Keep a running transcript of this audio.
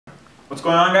What's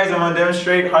going on, guys? I'm going to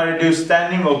demonstrate how to do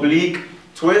standing oblique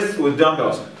twist with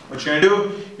dumbbells. What you're going to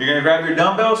do, you're going to grab your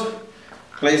dumbbells,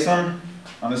 place them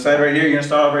on the side right here. You're going to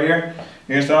start off right here.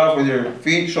 You're going to start off with your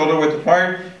feet shoulder width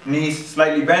apart, knees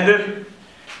slightly bended.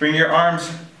 Bring your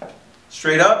arms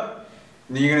straight up.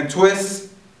 And then you're going to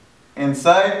twist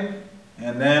inside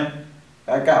and then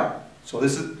back out. So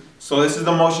this is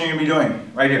the motion you're going to be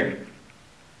doing right here.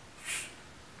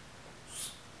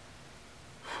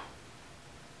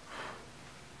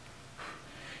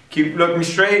 Keep looking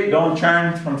straight, don't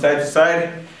turn from side to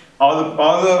side. All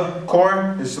the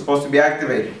core is supposed to be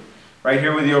activated. Right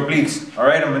here with your obliques.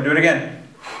 Alright, I'm going to do it again.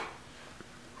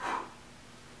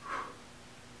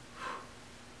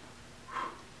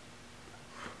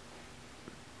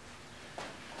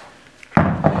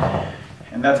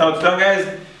 And that's how it's done,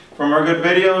 guys. For more good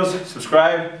videos,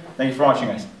 subscribe. Thank you for watching,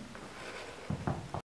 guys.